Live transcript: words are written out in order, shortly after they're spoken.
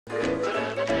Morning,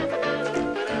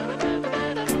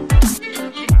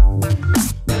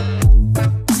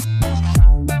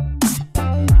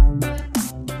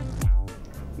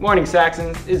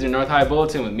 Saxons. This is your North High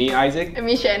Bulletin with me, Isaac. And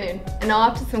me, Shannon. And now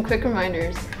off to some quick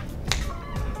reminders.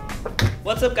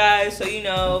 What's up, guys? So you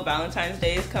know Valentine's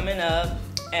Day is coming up,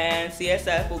 and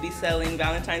CSF will be selling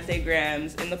Valentine's Day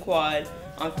grams in the quad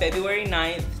on February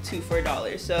 9th, 2 for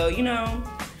 $1. So you know,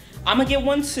 I'm gonna get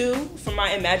one too for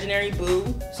my imaginary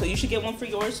boo, so you should get one for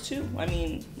yours too. I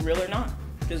mean, real or not,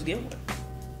 just get one.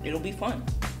 It'll be fun.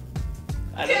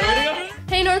 I don't know where to go.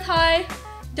 Hey North High!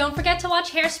 Don't forget to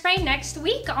watch Hairspray next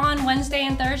week on Wednesday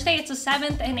and Thursday. It's the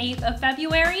 7th and 8th of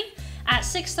February at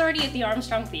 6:30 at the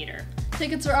Armstrong Theater.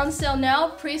 Tickets are on sale now.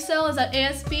 Pre-sale is at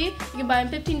ASB. You can buy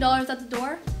them $15 at the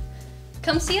door.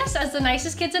 Come see us as the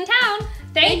nicest kids in town.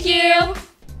 Thank you!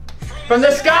 From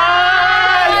the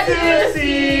sky to the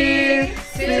sea,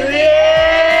 to the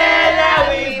air that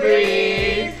we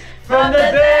breathe, from the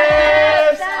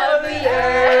depths of the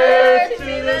earth to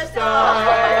the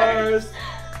stars.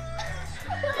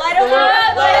 Light 'em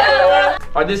up, light 'em up.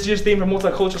 Our this year's theme for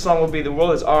multicultural song will be "The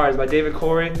World Is Ours" by David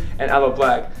Corey and Aloe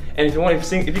Black. And if you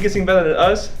can sing better than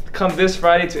us, come this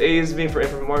Friday to ASB for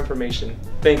more information.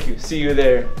 Thank you. See you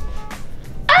there.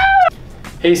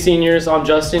 Hey seniors, I'm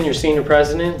Justin, your senior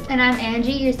president. And I'm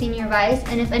Angie, your senior vice.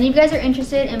 And if any of you guys are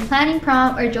interested in planning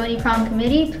prom or joining prom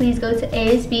committee, please go to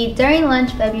ASB during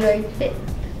lunch February 5th.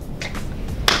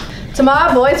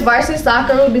 Tomorrow, boys varsity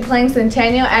soccer will be playing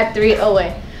Centennial at 3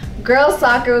 away. Girls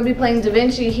soccer will be playing Da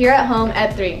Vinci here at home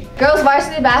at 3. Girls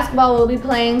varsity basketball will be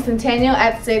playing Centennial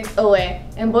at 6 away.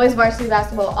 And boys varsity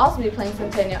basketball will also be playing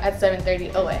Centennial at 7:30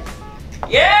 away.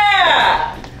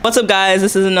 Yeah! What's up, guys?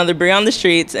 This is another Bree on the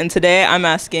Streets, and today I'm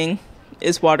asking,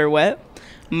 is water wet?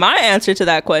 My answer to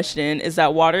that question is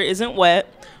that water isn't wet.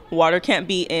 Water can't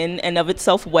be in and of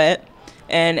itself wet,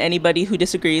 and anybody who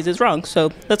disagrees is wrong.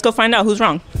 So let's go find out who's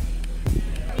wrong.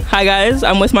 Hi guys,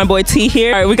 I'm with my boy T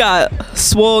here. All right, we got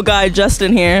swole guy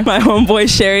Justin here, my homeboy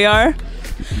Shariar.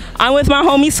 I'm with my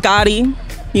homie Scotty,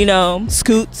 you know,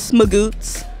 Scoots,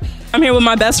 Magoots. I'm here with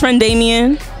my best friend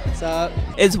Damien. What's up?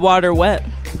 Is water wet?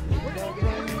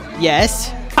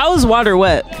 Yes. How is water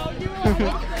wet?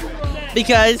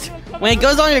 Because when it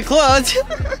goes on your clothes,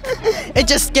 it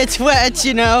just gets wet,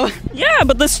 you know? Yeah,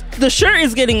 but the shirt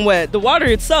is getting wet. The water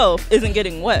itself isn't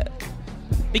getting wet.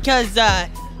 Because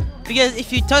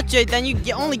if you touch it, then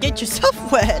you only get yourself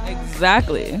wet.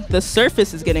 Exactly. The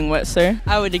surface is getting wet, sir.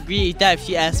 I would agree with that if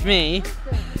you ask me.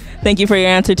 Thank you for your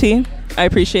answer, T. I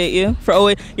appreciate you.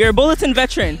 You're a Bulletin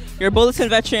veteran. You're a Bulletin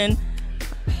veteran.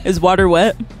 Is water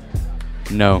wet?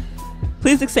 No.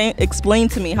 Please explain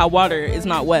to me how water is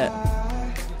not wet.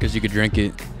 Because you could drink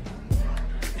it.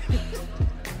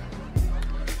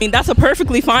 I mean, that's a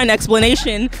perfectly fine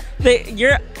explanation.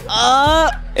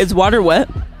 Is water wet?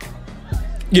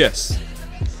 Yes.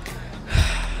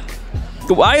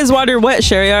 Why is water wet,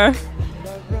 Shariar?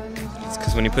 It's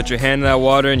because when you put your hand in that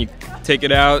water and you take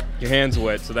it out, your hand's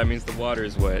wet, so that means the water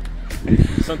is wet.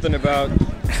 Something about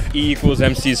E equals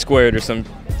MC squared or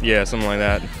something like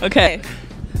that. Okay.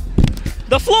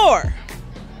 The floor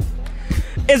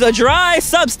is a dry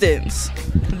substance.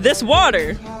 This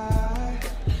water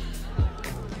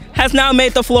has now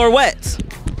made the floor wet.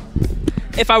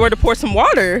 If I were to pour some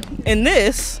water in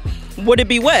this, would it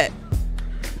be wet?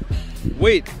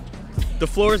 Wait, the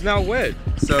floor is now wet,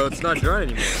 so it's not dry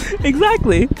anymore.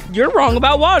 Exactly. You're wrong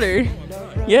about water.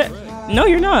 Yeah. No,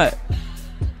 you're not.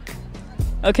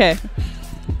 Okay.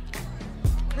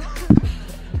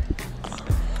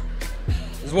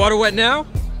 Is water wet now?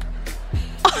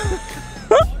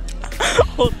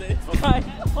 Hold this.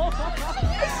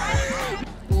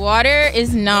 Water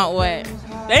is not wet.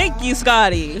 Thank you,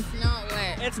 Scotty. It's not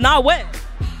wet. It's not wet.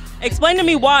 Explain to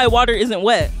me why water isn't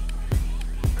wet.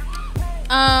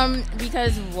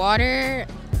 Because water,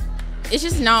 it's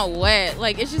just not wet.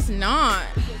 Like, it's just not.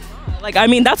 Like, I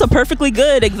mean, that's a perfectly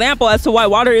good example as to why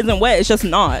water isn't wet. It's just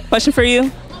not. Question for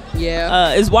you.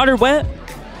 Yeah. Is water wet?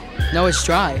 No, it's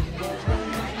dry.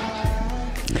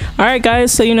 All right,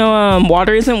 guys. So, you know,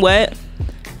 water isn't wet.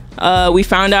 We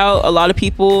found out a lot of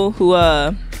people who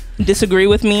disagree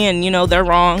with me, and, you know, they're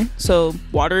wrong. So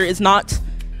water is not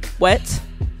wet.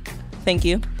 Thank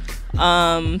you.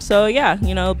 So yeah,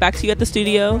 you know, back to you at the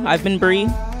studio. I've been Bree.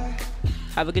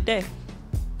 Have a good day.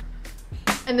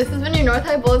 And this has been your North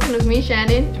High Bulletin with me,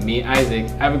 Shannon. And me, Isaac.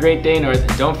 Have a great day, North.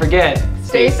 And don't forget,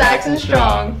 Stay Saxon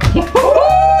strong.